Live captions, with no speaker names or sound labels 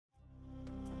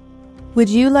Would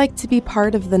you like to be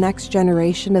part of the next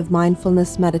generation of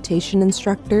mindfulness meditation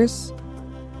instructors?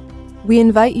 We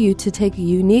invite you to take a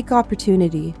unique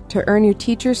opportunity to earn your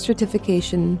teacher's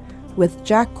certification with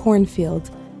Jack Cornfield,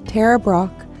 Tara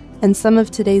Brock, and some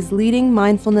of today's leading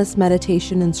mindfulness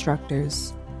meditation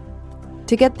instructors.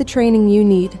 To get the training you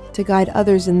need to guide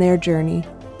others in their journey,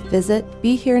 visit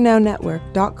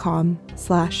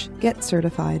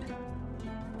BeHereNowNetwork.com/getcertified.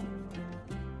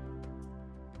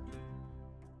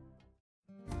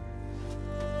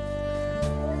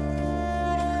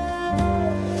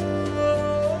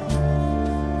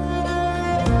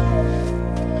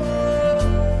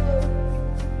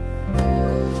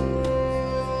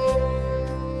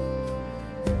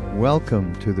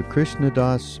 Welcome to the Krishna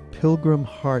Das Pilgrim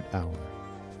Heart Hour.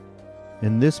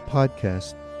 In this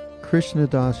podcast, Krishna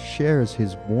Das shares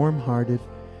his warm-hearted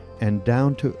and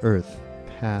down-to-earth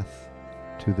path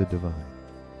to the divine.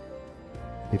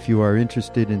 If you are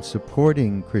interested in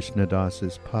supporting Krishna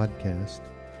Das's podcast,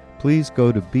 please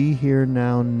go to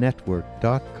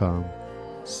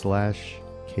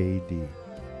BeHereNowNetwork.com/KD.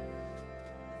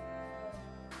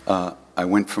 I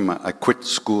quit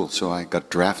school, so I got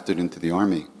drafted into the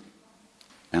army.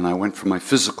 And I went for my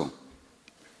physical,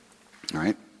 all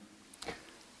right?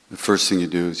 The first thing you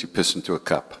do is you piss into a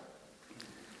cup.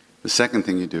 The second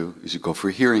thing you do is you go for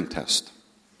a hearing test.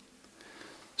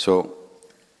 So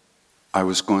I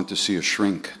was going to see a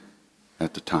shrink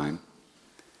at the time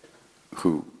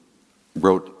who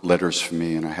wrote letters for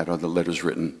me, and I had other letters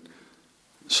written.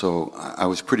 So I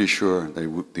was pretty sure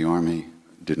the army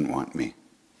didn't want me.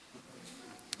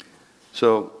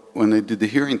 So when they did the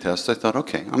hearing test, I thought,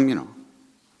 okay, I'm going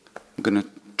to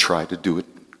try to do it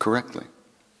correctly.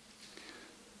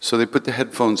 So they put the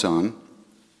headphones on,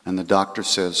 and the doctor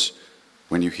says,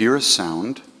 when you hear a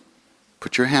sound,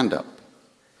 put your hand up.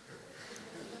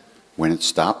 When it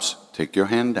stops, take your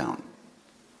hand down.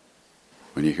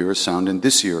 When you hear a sound in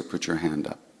this ear, put your hand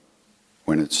up.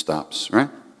 When it stops, right?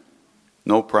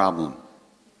 No problem.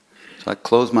 So I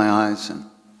close my eyes, and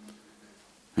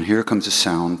here comes a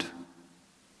sound,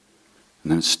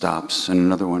 and then it stops, and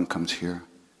another one comes here.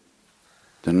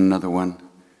 Then another one,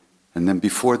 and then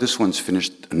before this one's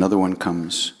finished, another one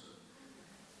comes,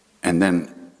 and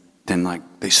then like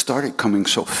they started coming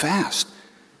so fast,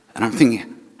 and I'm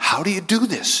thinking, how do you do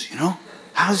this?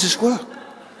 How does this work?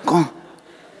 Go on.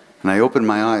 And I open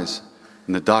my eyes,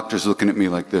 and the doctor's looking at me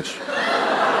like this.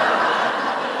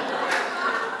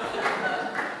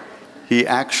 He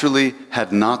actually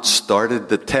had not started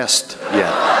the test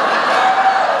yet.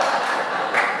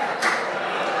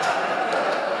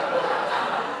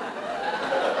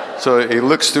 So he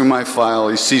looks through my file,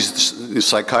 he sees the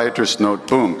psychiatrist's note,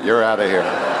 boom, you're out of here.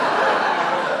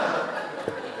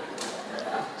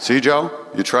 See, Joe?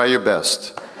 You try your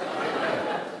best.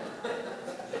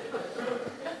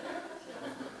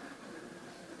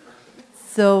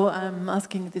 So I'm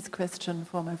asking this question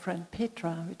for my friend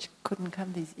Petra, which couldn't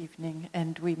come this evening,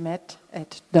 and we met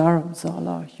at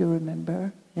Dharamsala, you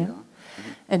remember? Yeah?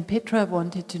 Mm-hmm. And Petra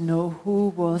wanted to know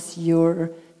who was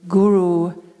your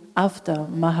guru after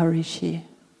Maharaj-ji.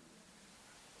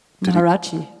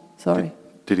 Sorry.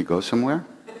 Did he go somewhere?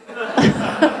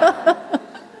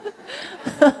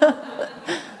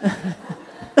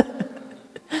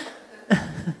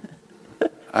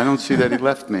 I don't see that he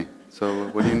left me. So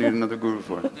what do you need another guru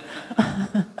for?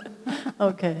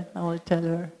 Okay, I will tell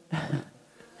her. A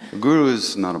guru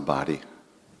is not a body.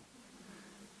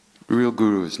 A real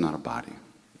guru is not a body.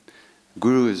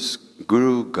 Guru is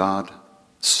Guru, God,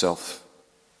 Self.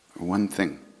 One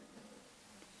thing.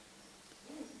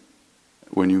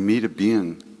 When you meet a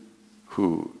being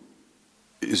who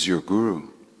is your guru,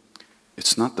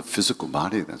 it's not the physical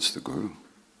body that's the guru.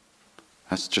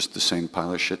 That's just the same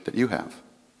pile of shit that you have.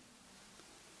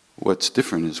 What's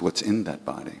different is what's in that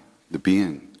body, the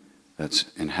being that's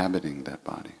inhabiting that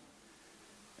body.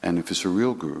 And if it's a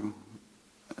real guru,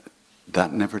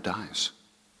 that never dies.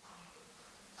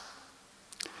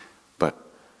 But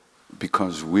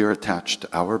because we're attached to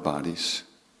our bodies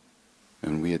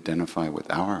and we identify with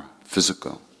our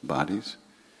physical bodies,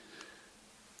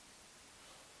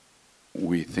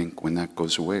 we think when that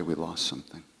goes away, we lost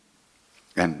something.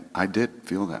 And I did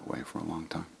feel that way for a long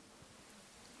time.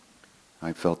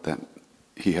 I felt that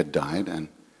he had died and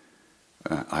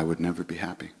I would never be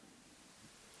happy.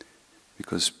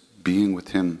 Because being with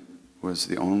him was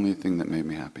the only thing that made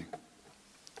me happy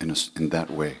in that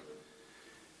way.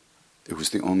 It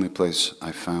was the only place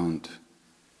I found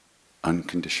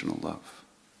unconditional love,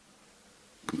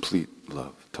 complete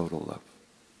love, total love.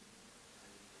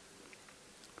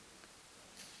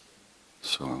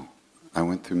 So I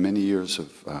went through many years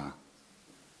of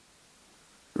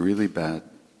really bad,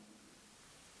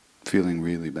 feeling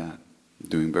really bad,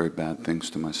 doing very bad things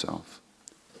to myself,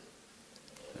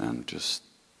 and just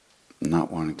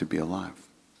not wanting to be alive.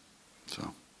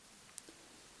 So,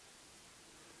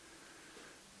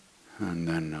 and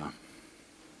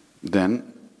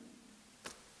then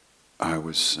I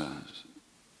was,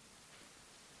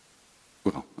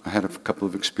 I had a couple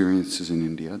of experiences in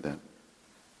India that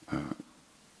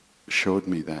showed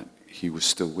me that he was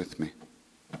still with me.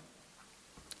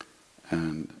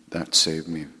 And that saved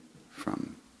me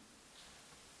from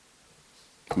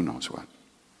who knows what.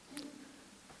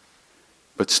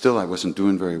 But still, I wasn't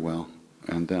doing very well.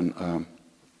 And then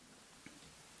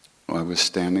I was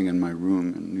standing in my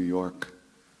room in New York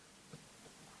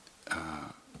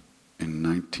in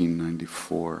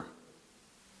 1994.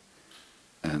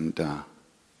 And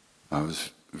I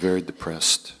was very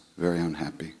depressed, very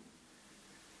unhappy.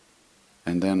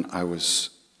 And then I was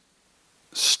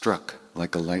struck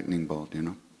like a lightning bolt,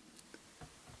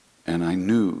 And I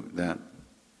knew that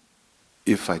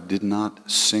if I did not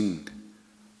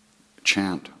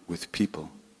chant with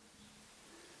people,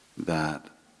 that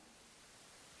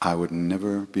I would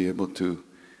never be able to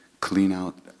clean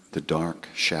out the dark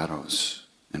shadows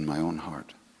in my own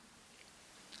heart.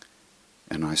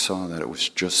 And I saw that it was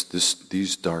just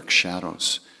these dark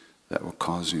shadows that were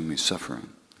causing me suffering,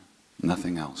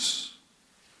 nothing else.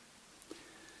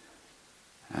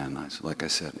 And like I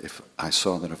said, I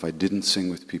saw that if I didn't sing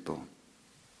with people,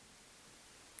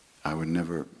 I would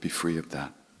never be free of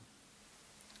that.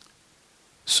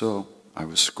 So I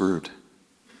was screwed.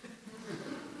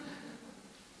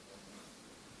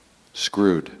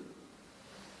 Screwed.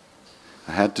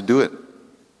 I had to do it.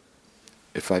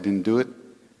 If I didn't do it,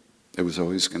 it was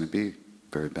always going to be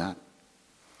very bad.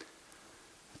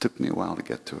 It took me a while to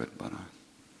get to it, but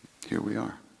here we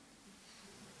are.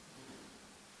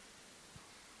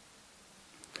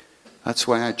 That's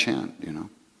why I chant,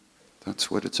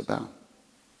 That's what it's about.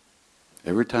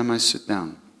 Every time I sit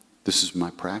down, this is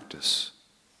my practice.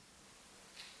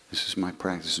 This is my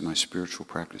practice. This is my spiritual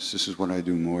practice. This is what I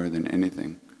do more than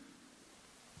anything.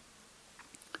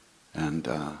 And,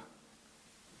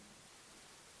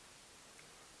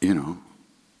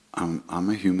 I'm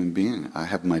a human being. I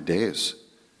have my days.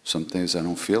 Some days I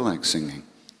don't feel like singing.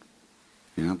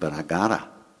 But I gotta.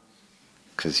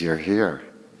 Because you're here.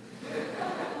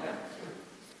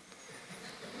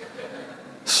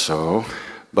 So,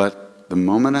 but the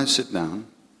moment I sit down,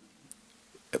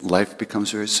 life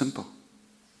becomes very simple.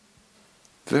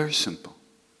 Very simple.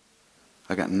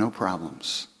 I got no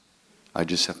problems. I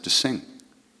just have to sing.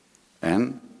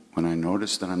 And when I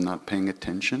notice that I'm not paying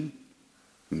attention,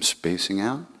 I'm spacing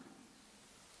out,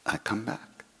 I come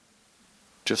back.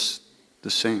 Just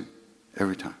the same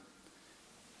every time.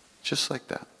 Just like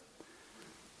that.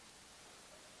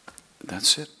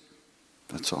 That's it.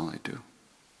 That's all I do.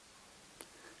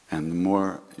 And the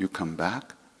more you come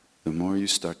back, the more you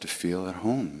start to feel at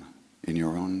home in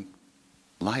your own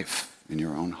life, in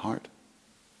your own heart,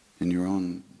 in your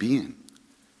own being.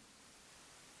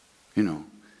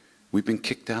 We've been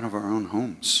kicked out of our own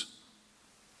homes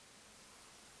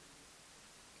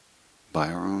by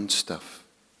our own stuff.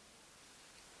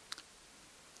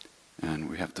 And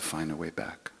we have to find a way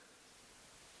back.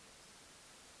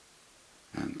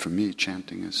 And for me,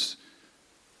 chanting is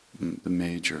the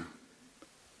major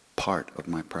part of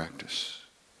my practice.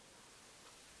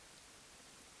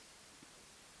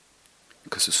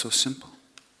 Because it's so simple.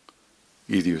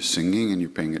 Either you're singing and you're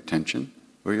paying attention,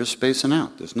 or you're spacing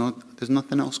out. There's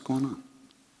nothing else going on.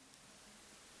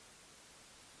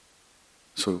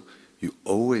 So you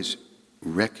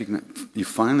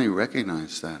finally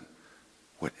recognize that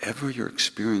whatever you're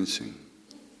experiencing,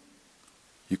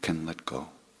 you can let go.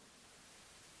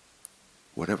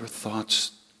 Whatever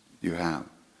thoughts you have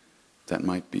that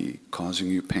might be causing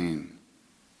you pain,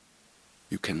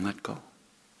 you can let go.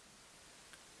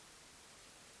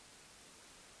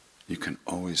 You can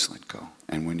always let go.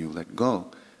 And when you let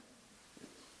go,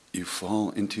 you fall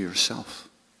into yourself.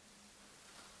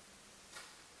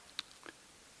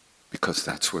 Because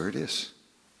that's where it is.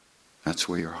 That's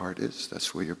where your heart is.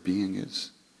 That's where your being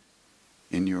is.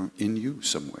 In you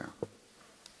somewhere.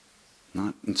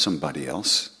 Not in somebody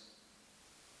else.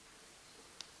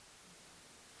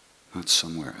 Not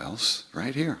somewhere else.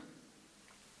 Right here.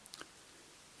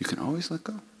 You can always let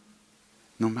go.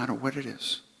 No matter what it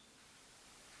is.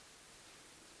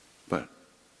 But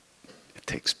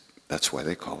that's why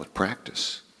they call it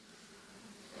practice.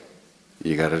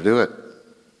 You got to do it.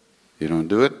 You don't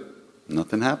do it,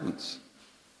 nothing happens.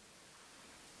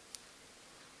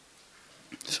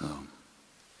 So,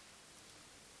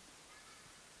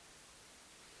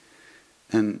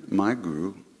 and my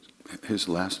guru his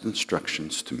last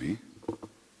instructions to me.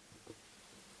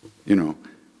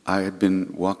 I had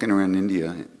been walking around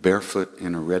India barefoot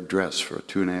in a red dress for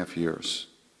 2.5 years.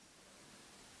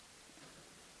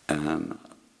 And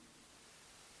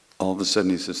all of a sudden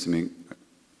he says to me,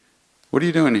 "What are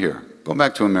you doing here? Go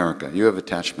back to America. You have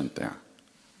attachment there."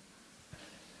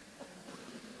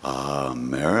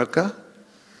 America?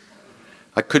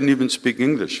 I couldn't even speak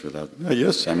English without,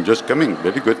 "Yes, I'm just coming.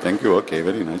 Very good, thank you. Okay,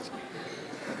 very nice."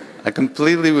 I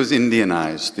completely was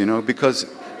Indianized, because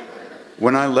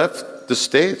when I left the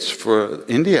States for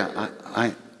India,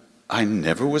 I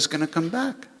never was going to come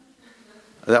back.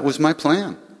 That was my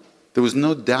plan. There was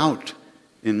no doubt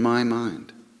in my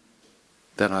mind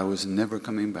that I was never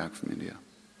coming back from India.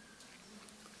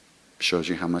 Shows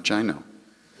you how much I know.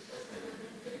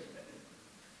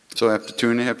 So after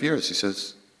 2.5 years, he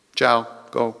says, "Ciao,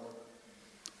 go."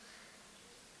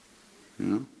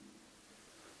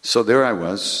 So there I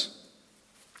was.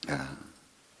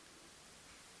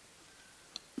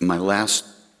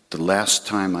 The last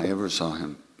time I ever saw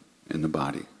him in the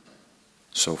body,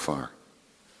 so far.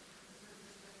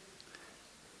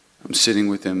 I'm sitting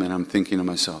with him and I'm thinking to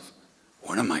myself,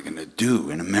 what am I going to do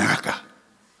in America?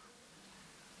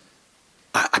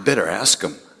 I better ask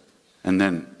him. And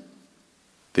then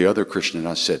the other Krishna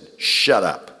Das said, "Shut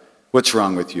up. What's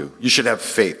wrong with you? You should have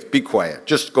faith. Be quiet.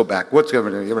 Just go back. What's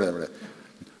going on?"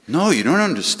 "No, you don't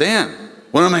understand.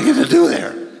 What am I going to do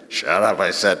there?" "Shut up,"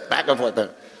 I said. Back and forth.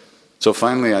 So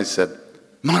finally I said,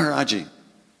 "Maharaj-ji,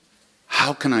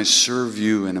 how can I serve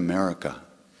you in America?"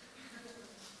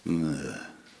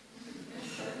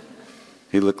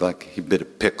 He looked like he bit a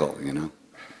pickle, He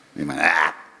went,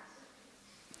 "Ah."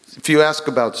 If you ask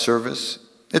about service,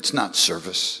 it's not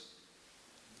service.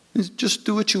 It's just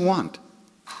do what you want.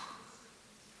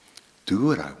 Do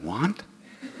what I want?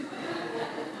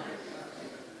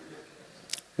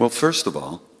 Well, first of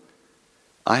all,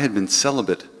 I had been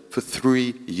celibate for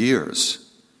 3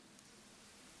 years.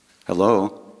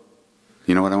 Hello?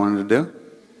 You know what I wanted to do?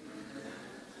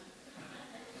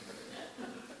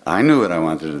 I knew what I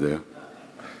wanted to do.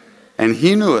 And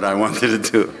he knew what I wanted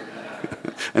to do.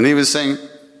 And he was saying,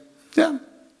 "Yeah,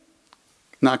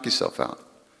 knock yourself out.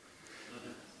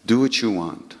 Do what you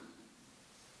want."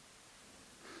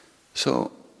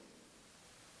 So,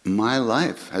 my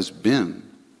life has been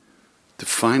to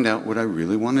find out what I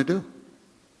really want to do.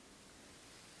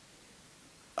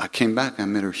 I came back, I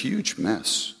made a huge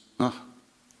mess. Oh,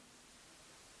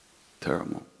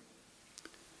 terrible.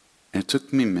 And it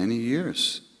took me many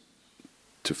years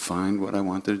to find what I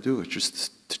wanted to do, which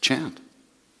was to chant.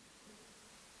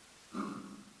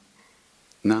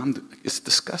 Now it's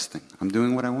disgusting. I'm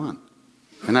doing what I want.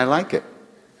 And I like it.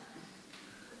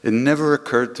 It never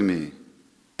occurred to me,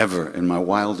 ever in my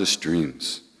wildest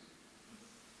dreams,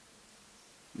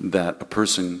 that a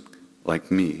person like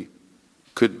me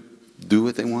could do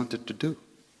what they wanted to do.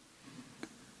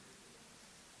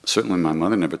 Certainly my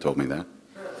mother never told me that.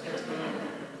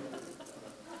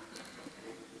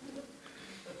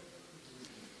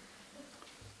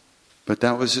 But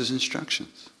that was his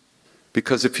instructions.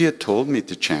 Because if he had told me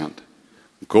to chant,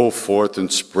 "Go forth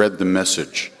and spread the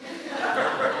message,"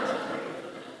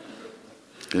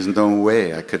 there's no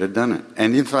way I could have done it.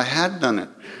 And if I had done it,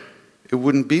 it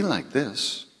wouldn't be like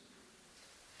this.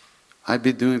 I'd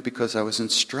be doing it because I was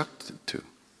instructed to.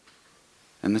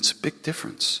 And it's a big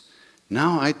difference.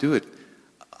 Now I do it.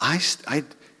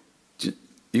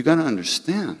 You got to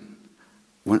understand,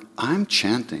 when I'm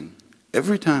chanting,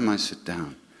 every time I sit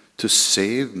down, to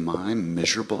save my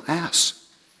miserable ass.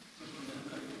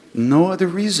 No other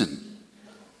reason.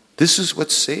 This is what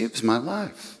saves my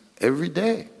life every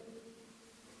day.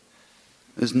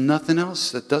 There's nothing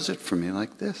else that does it for me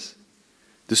like this.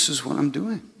 This is what I'm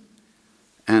doing.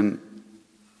 And,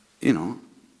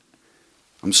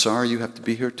 I'm sorry you have to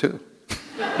be here too.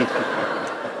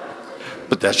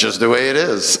 But that's just the way it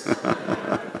is.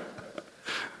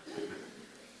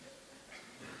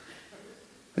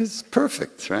 It's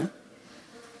perfect, right?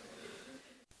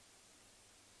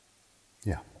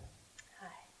 Yeah.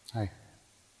 Hi.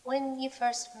 When you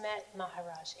first met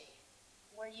Maharaj-ji,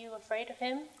 were you afraid of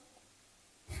him?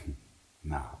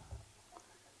 No.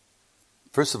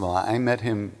 First of all, I met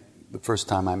him the first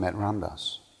time I met Ram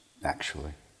Dass,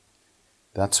 actually.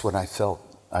 That's what I felt.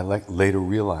 I later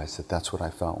realized that that's what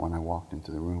I felt when I walked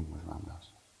into the room with Ram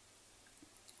Dass.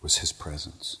 It was his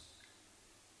presence.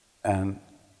 And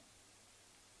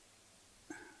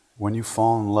when you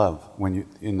fall in love,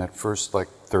 in that first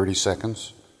 30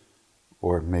 seconds,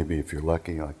 or maybe if you're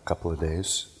lucky, a couple of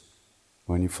days,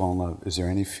 when you fall in love, is there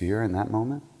any fear in that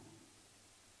moment?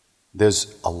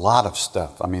 There's a lot of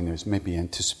stuff. There's maybe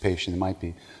anticipation, there might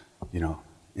be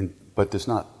But there's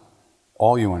not,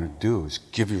 all you want to do is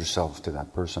give yourself to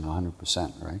that person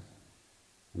 100%, right?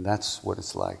 And that's what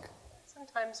it's like.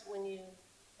 Sometimes when you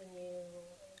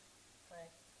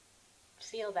like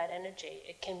feel that energy,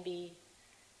 it can be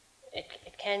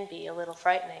a little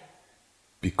frightening.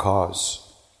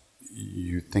 Because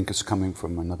you think it's coming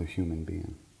from another human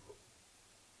being.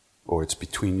 Or it's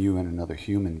between you and another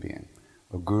human being.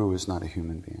 A guru is not a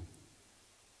human being.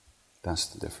 That's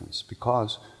the difference.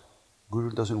 Because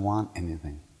guru doesn't want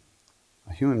anything.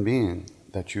 A human being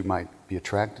that you might be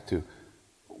attracted to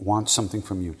wants something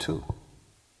from you too.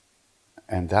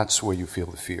 And that's where you feel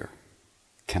the fear.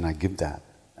 Can I give that?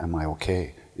 Am I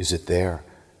okay? Is it there?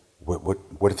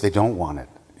 What if they don't want it?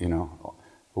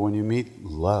 But when you meet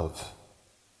love,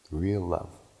 real love,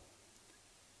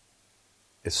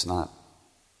 it's not,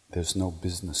 there's no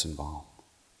business involved.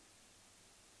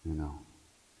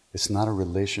 It's not a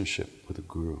relationship with a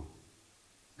guru.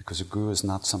 Because a guru is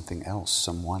not something else,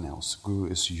 someone else. A guru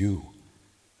is you.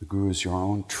 The guru is your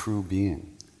own true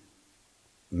being,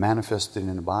 manifested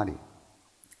in a body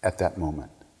at that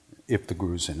moment. If the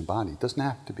guru is in a body. It doesn't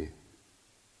have to be.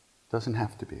 Doesn't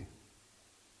have to be.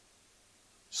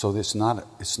 So it's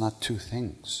not two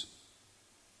things.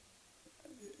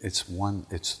 It's one,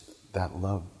 it's that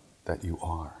love that you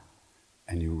are.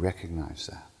 And you recognize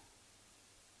that.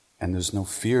 And there's no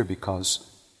fear because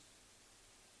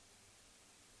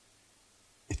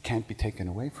it can't be taken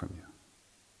away from you.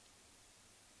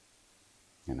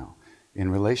 In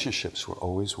relationships, we're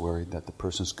always worried that the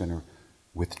person's going to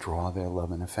withdraw their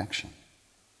love and affection.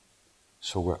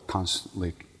 So we're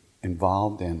constantly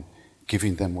involved in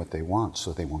giving them what they want,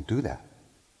 so they won't do that.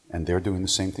 And they're doing the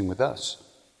same thing with us.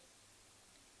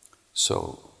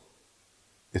 So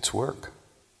it's work.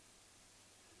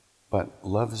 But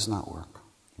love is not work.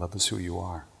 Love is who you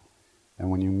are. And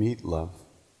when you meet love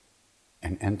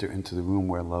and enter into the room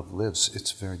where love lives,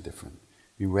 it's very different.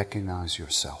 You recognize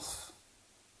yourself.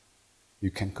 You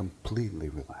can completely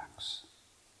relax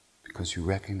because you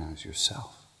recognize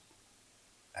yourself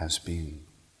as being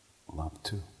love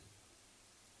too.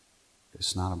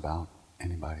 It's not about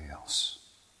anybody else.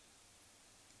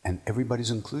 And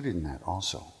everybody's included in that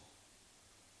also.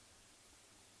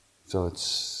 So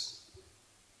it's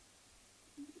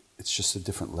just a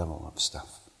different level of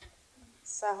stuff.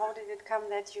 So how did it come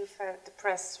that you felt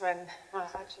depressed when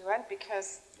Maharaj-ji went?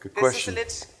 Because good this question.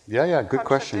 is a little Yeah, good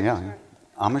question, yeah.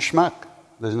 I'm a schmuck.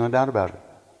 There's no doubt about it.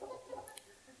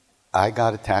 I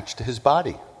got attached to his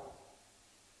body.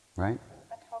 Right?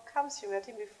 But how comes you met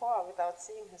him before without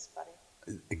seeing his body?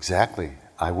 Exactly.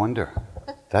 I wonder.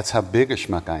 That's how big a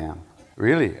schmuck I am.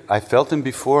 Really, I felt him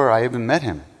before I even met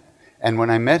him. And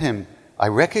when I met him, I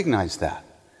recognized that.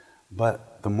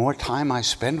 But the more time I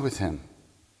spend with him,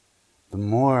 the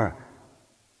more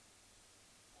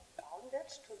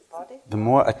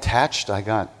attached I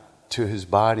got to his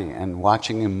body and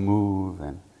watching him move.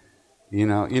 And you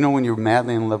know when you're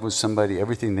madly in love with somebody,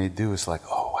 everything they do is like,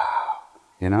 oh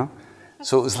wow,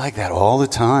 So it was like that all the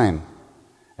time.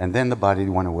 And then the body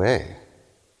went away.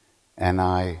 And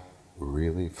I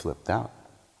really flipped out.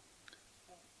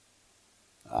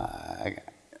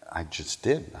 I just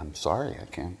did. I'm sorry.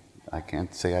 I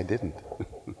can't say I didn't.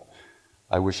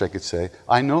 I wish I could say.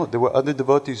 I know there were other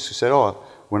devotees who said, "Oh,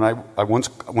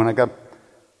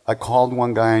 I called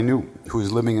one guy I knew who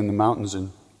was living in the mountains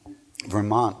in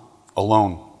Vermont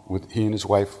alone, with he and his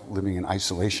wife living in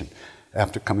isolation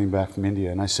after coming back from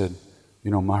India. And I said,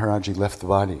 Maharaj-ji left the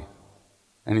body."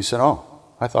 And he said, "Oh,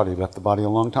 I thought he left the body a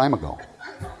long time ago."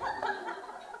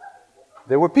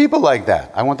 There were people like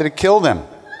that. I wanted to kill them.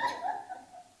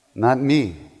 Not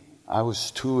me. I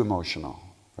was too emotional,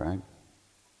 right?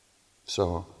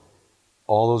 So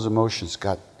all those emotions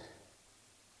got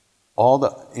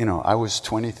I was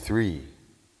 23.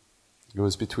 It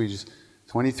was between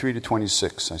 23 to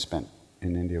 26 I spent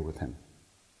in India with him.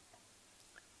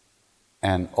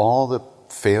 And all the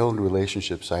failed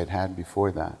relationships I had had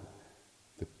before that,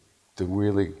 the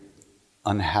really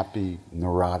unhappy,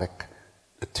 neurotic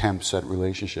attempts at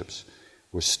relationships,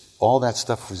 all that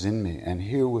stuff was in me. And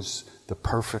here was the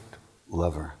perfect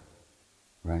lover,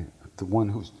 right? The one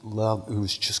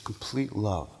who's just complete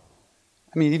love.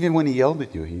 I mean, even when he yelled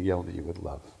at you with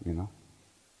love,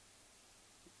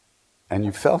 And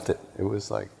you felt it. It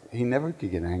was like, he never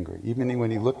could get angry, even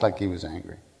when he looked like he was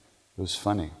angry. It was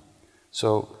funny.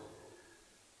 So,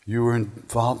 you were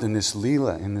involved in this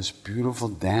leela, in this beautiful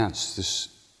dance,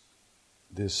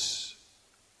 this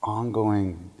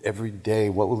ongoing, every day,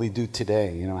 what will he do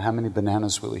today? How many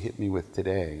bananas will he hit me with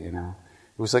today? It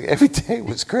was like every day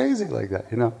was crazy like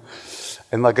that,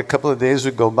 And like a couple of days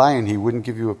would go by and he wouldn't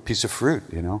give you a piece of fruit,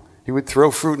 He would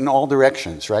throw fruit in all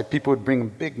directions, right? People would bring him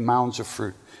big mounds of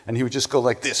fruit, and he would just go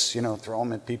like this, throw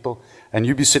them at people, and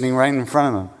you'd be sitting right in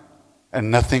front of him, and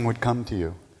nothing would come to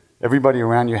you. Everybody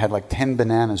around you had like 10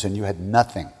 bananas, and you had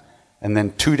nothing. And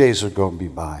then 2 days would go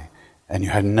by, and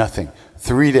you had nothing.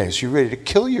 3 days, you're ready to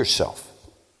kill yourself.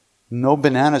 No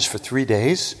bananas for 3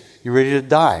 days, you're ready to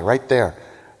die right there.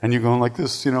 And you're going like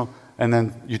this, and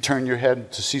then you turn your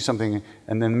head to see something,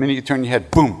 and then the minute you turn your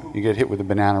head, boom, you get hit with a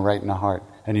banana right in the heart.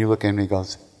 And you look at him and he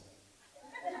goes,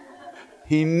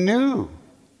 he knew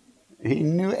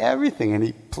everything, and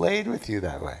he played with you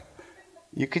that way.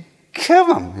 You could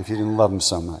kill him if you didn't love him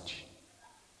so much.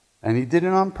 And he did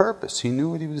it on purpose. He knew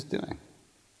what he was doing.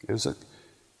 It was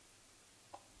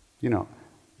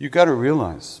you got to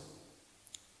realize,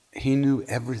 he knew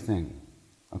everything,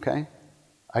 okay?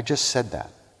 I just said that.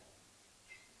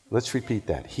 Let's repeat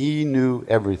that. He knew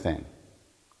everything.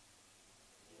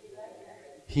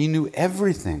 He knew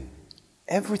everything.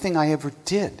 Everything I ever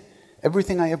did.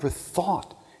 Everything I ever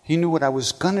thought. He knew what I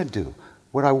was going to do,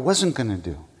 what I wasn't going to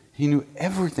do. He knew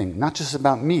everything, not just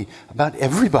about me, about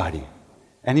everybody.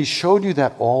 And he showed you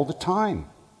that all the time.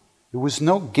 It was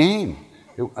no game.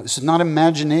 This is not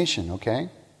imagination, okay?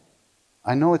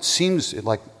 I know it seems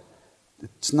like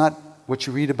it's not what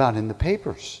you read about in the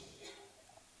papers.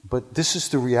 But this is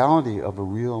the reality of a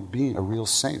real being, a real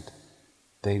saint.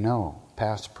 They know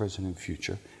past, present, and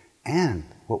future. And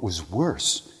what was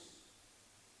worse,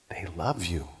 they love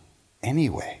you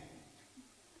anyway,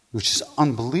 which is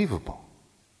unbelievable,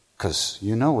 because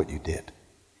you know what you did.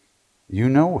 You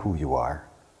know who you are.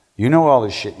 You know all the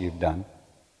shit you've done.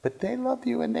 But they love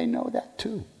you, and they know that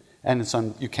too. And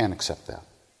you can't accept that.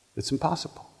 It's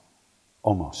impossible.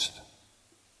 Almost.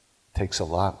 It takes a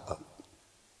lot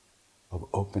of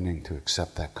opening to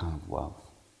accept that kind of love,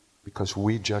 because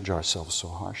we judge ourselves so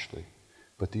harshly.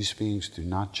 But these beings do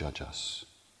not judge us.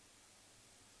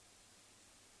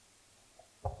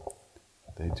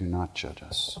 They do not judge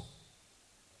us.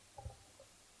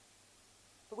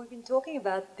 We've been talking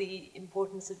about the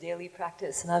importance of daily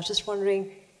practice, and I was just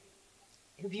wondering,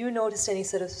 have you noticed any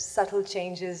sort of subtle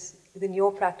changes within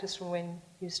your practice from when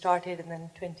you started and then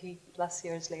 20 plus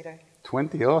years later?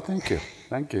 20? Oh, thank you.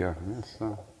 Thank you. Yes,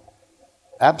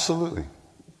 absolutely.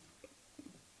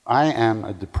 I am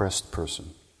a depressed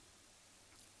person.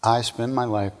 I spend my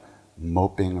life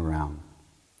moping around.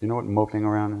 You know what moping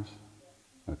around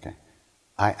is? Okay.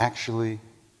 I actually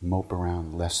mope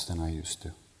around less than I used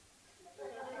to.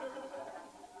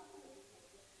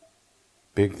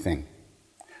 Big thing.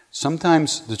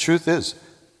 Sometimes, the truth is,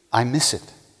 I miss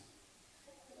it.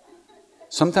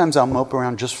 Sometimes I'll mope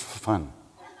around just for fun.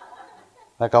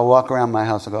 Like I'll walk around my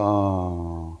house and go,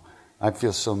 oh, I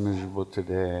feel so miserable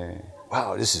today.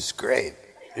 Wow, this is great,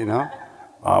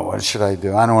 Oh, what should I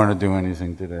do? I don't want to do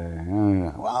anything today.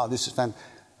 Wow, this is fun.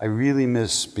 I really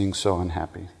miss being so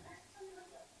unhappy.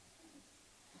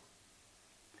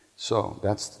 So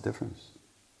that's the difference.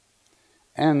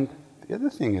 And the other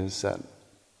thing is that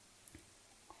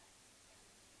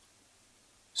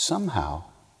somehow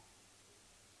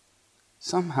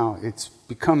it's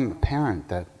become apparent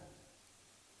that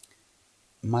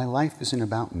my life isn't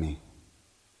about me.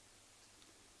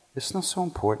 It's not so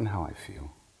important how I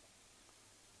feel.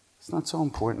 It's not so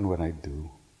important what I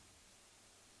do.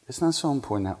 It's not so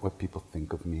important what people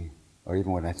think of me, or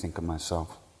even what I think of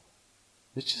myself.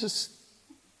 It's just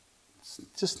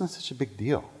not such a big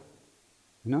deal,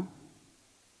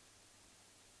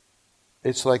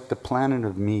 It's like the planet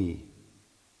of me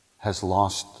has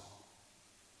lost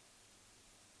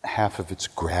half of its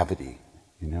gravity,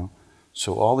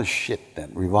 So all the shit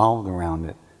that revolved around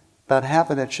it, about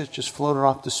half of that shit just floated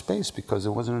off to space because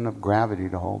there wasn't enough gravity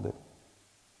to hold it.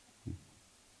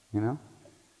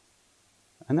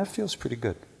 And that feels pretty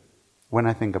good when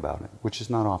I think about it, which is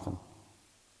not often,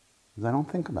 because I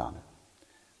don't think about it.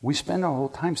 We spend our whole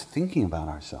times thinking about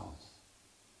ourselves.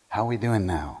 How are we doing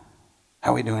now?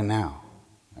 How are we doing now?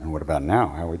 And what about now?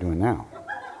 How are we doing now?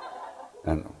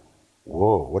 And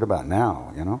whoa, what about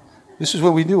now? This is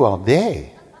what we do all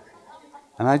day.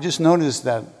 And I just noticed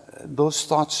that those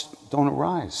thoughts don't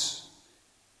arise.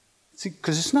 See,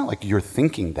 because it's not like you're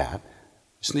thinking that.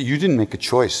 You didn't make a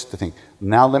choice to think,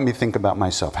 now let me think about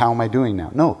myself. How am I doing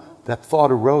now? No, that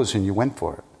thought arose and you went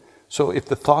for it. So if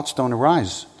the thoughts don't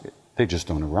arise, they just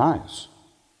don't arise.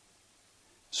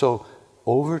 So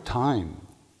over time,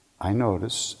 I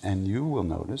notice, and you will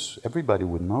notice, everybody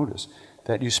would notice,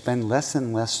 that you spend less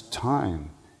and less time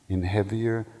in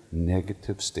heavier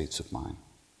negative states of mind,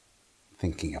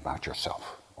 thinking about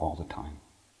yourself all the time.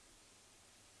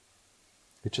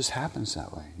 It just happens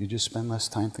that way. You just spend less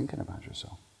time thinking about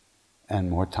yourself and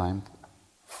more time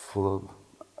full of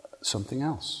something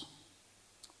else.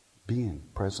 Being,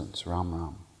 presence, Ram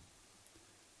Ram.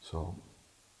 So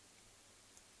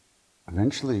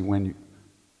eventually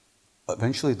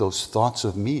those thoughts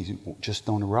of me just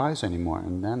don't arise anymore,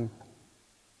 and then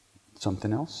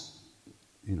something else,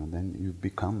 then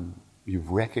you've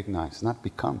recognized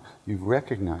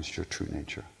your true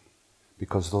nature,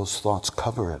 because those thoughts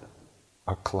cover it,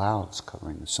 are clouds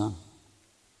covering the sun.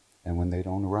 And when they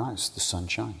don't arise, the sun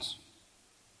shines.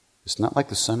 It's not like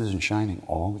the sun isn't shining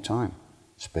all the time,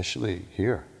 especially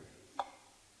here.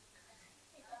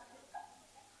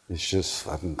 It's just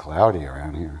fucking cloudy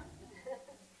around here.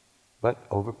 But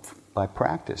by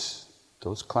practice,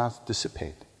 those clouds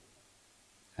dissipate.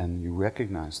 And you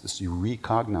recognize this, you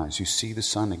recognize, you see the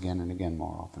sun again and again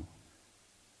more often.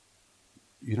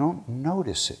 You don't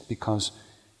notice it, because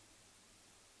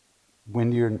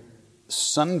when you're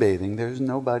sunbathing, there's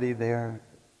nobody there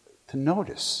to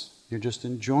notice. You're just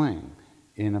enjoying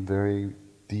in a very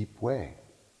deep way.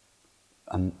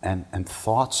 And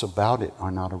thoughts about it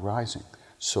are not arising.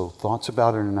 So thoughts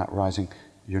about it are not arising.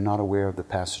 You're not aware of the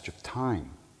passage of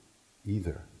time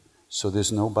either. So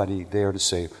there's nobody there to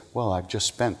say, well, I've just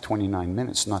spent 29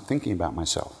 minutes not thinking about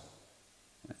myself.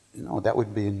 That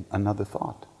would be another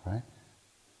thought, right?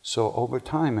 So over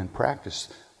time and practice,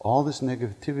 all this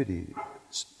negativity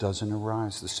doesn't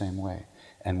arise the same way.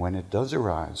 And when it does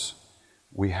arise,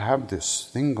 we have this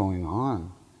thing going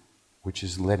on, which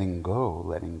is letting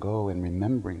go, and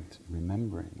remembering.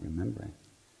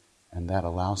 And that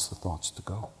allows the thoughts to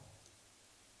go.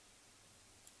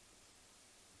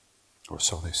 Or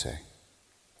so they say.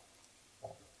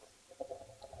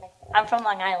 I'm from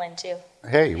Long Island too.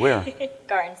 Hey, where?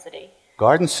 Garden City.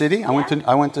 Garden City? Yeah.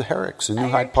 I went to Herrick's in New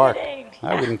Hyde Park. Kidding.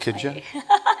 I wouldn't kid you.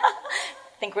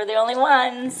 I think we're the only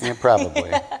ones. Yeah,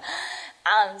 probably.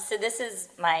 So this is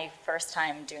my first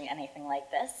time doing anything like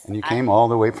this. And you came all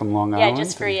the way from Long Island? Yeah,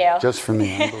 just for you. Just for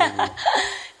me.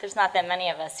 There's not that many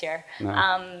of us here.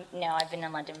 No. No, I've been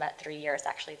in London about 3 years,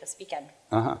 actually, this weekend.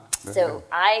 Uh-huh. So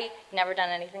I never done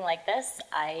anything like this.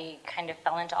 I kind of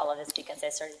fell into all of this because I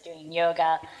started doing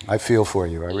yoga. I feel for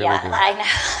you. I really do. I know.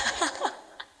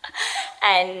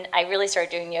 And I really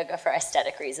started doing yoga for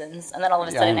aesthetic reasons. And then all of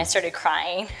a sudden I started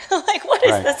crying. Like, what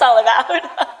is this all about?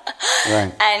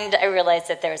 Right. And I realized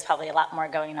that there was probably a lot more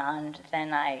going on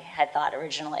than I had thought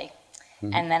originally.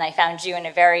 Mm-hmm. And then I found you in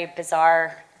a very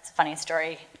bizarre, it's a funny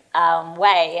story,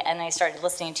 way. And I started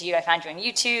listening to you. I found you on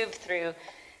YouTube through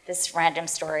this random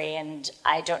story. And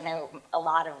I don't know a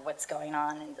lot of what's going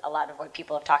on and a lot of what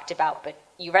people have talked about. But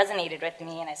you resonated with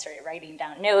me, and I started writing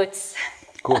down notes.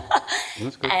 Cool.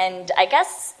 That's good. And I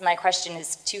guess my question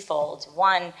is twofold.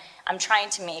 One, I'm trying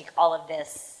to make all of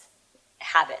this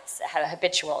habits,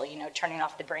 habitual, turning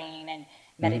off the brain and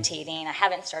meditating. I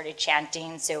haven't started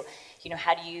chanting, so,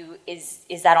 how do you, is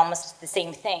that almost the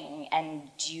same thing?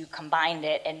 And do you combine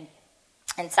it? And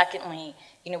secondly,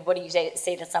 what do you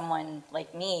say to someone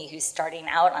like me who's starting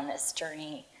out on this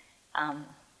journey?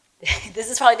 This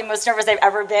is probably the most nervous I've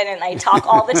ever been, and I talk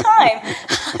all the time.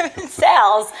 I'm in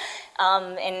sales.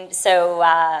 And so,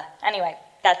 anyway,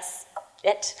 that's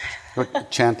it.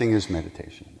 But chanting is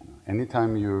meditation.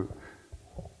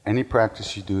 Any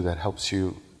practice you do that helps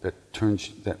you,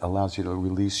 that allows you to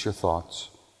release your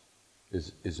thoughts,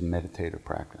 is a meditative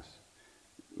practice.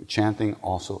 Chanting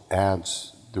also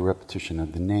adds the repetition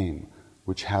of the name,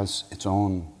 which has its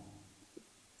own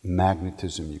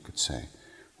magnetism, you could say,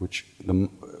 which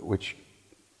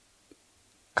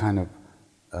kind of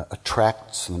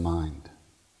attracts the mind,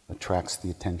 attracts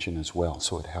the attention as well,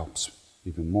 so it helps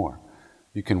even more.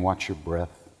 You can watch your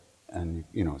breath and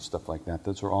stuff like that.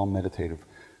 Those are all meditative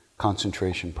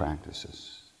concentration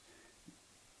practices.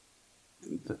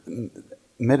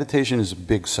 Meditation is a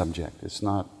big subject. It's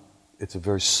a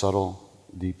very subtle,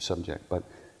 deep subject, but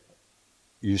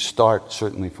you start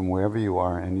certainly from wherever you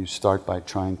are, and you start by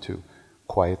trying to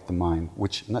quiet the mind,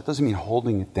 which that doesn't mean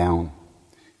holding it down.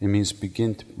 It means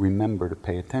begin to remember to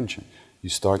pay attention. You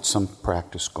start some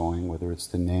practice going, whether it's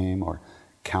the name or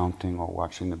counting or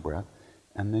watching the breath,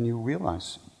 and then you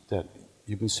realize that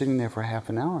you've been sitting there for half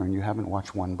an hour and you haven't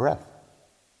watched one breath.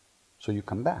 So you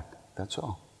come back, that's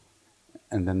all.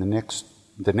 And then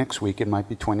the next week it might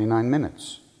be 29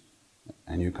 minutes,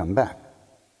 and you come back.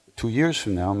 2 years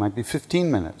from now it might be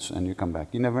 15 minutes, and you come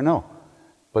back. You never know.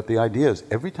 But the idea is,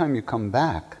 every time you come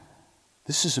back,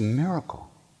 this is a miracle.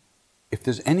 If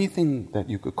there's anything that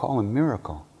you could call a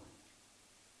miracle,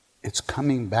 it's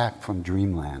coming back from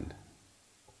dreamland.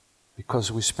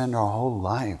 Because we spend our whole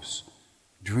lives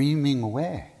dreaming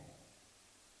away.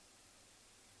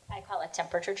 I call it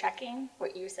temperature checking,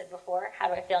 what you said before. How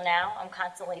do I feel now? I'm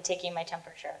constantly taking my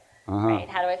temperature. right?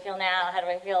 How do I feel now? How do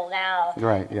I feel now?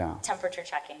 Right, yeah. Temperature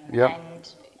checking. Yep. And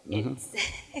it's,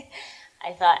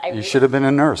 I thought I You should have been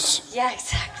a nurse. Yeah,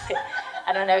 exactly.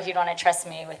 I don't know if you'd want to trust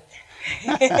me with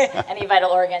any vital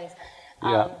organs.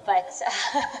 Yeah. But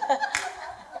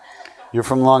You're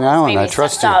from Long Island, I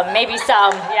trust you. Maybe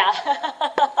some, yeah.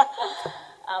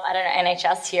 I don't know,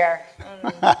 NHS here.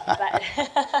 But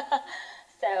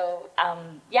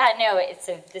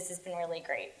so, this has been really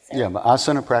great. So. Yeah, but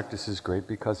asana practice is great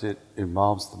because it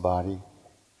involves the body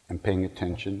and paying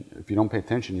attention. If you don't pay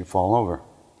attention, you fall over.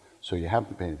 So you have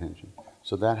to pay attention.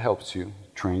 So that helps you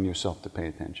train yourself to pay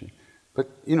attention. But,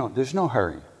 there's no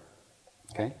hurry,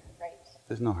 okay? Right.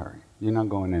 There's no hurry. You're not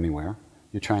going anywhere.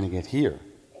 You're trying to get here.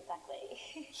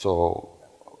 Exactly. So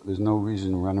there's no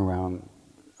reason to run around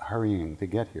hurrying to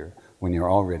get here when you're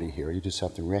already here. You just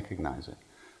have to recognize it.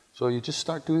 So you just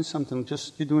start doing something,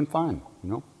 you're doing fine,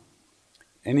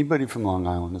 Anybody from Long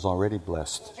Island is already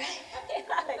blessed. Yeah,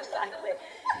 exactly.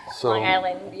 So, Long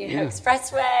Island,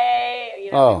 expressway,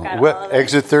 we've got all of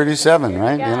exit 37,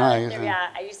 right?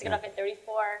 Yeah, I used to get off at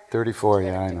 34. 34,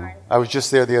 yeah, I know. I was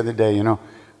just there the other day,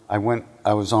 I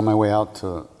was on my way out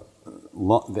to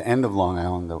the end of Long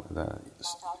Island,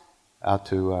 out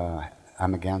to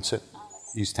Amagansett,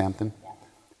 East Hampton.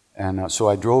 And so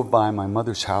I drove by my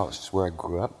mother's house where I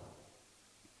grew up,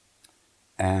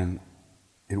 and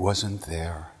it wasn't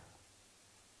there.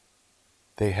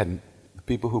 The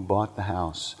people who bought the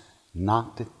house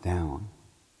knocked it down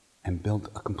and built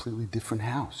a completely different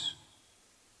house.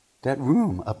 That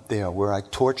room up there where I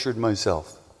tortured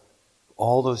myself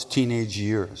all those teenage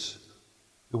years,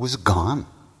 it was gone.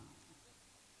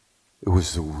 It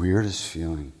was the weirdest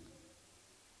feeling.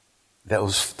 That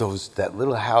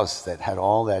little house that had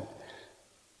all that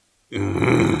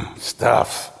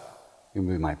stuff.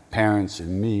 With my parents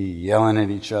and me yelling at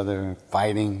each other,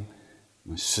 fighting,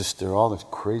 my sister, all this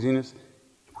craziness,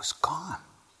 it was gone.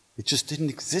 It just didn't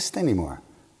exist anymore.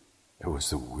 It was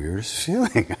the weirdest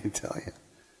feeling, I tell you.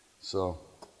 So,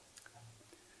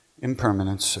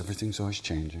 impermanence, everything's always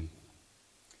changing.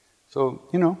 So,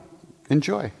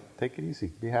 enjoy. Take it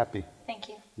easy. Be happy. Thank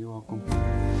you. You're welcome.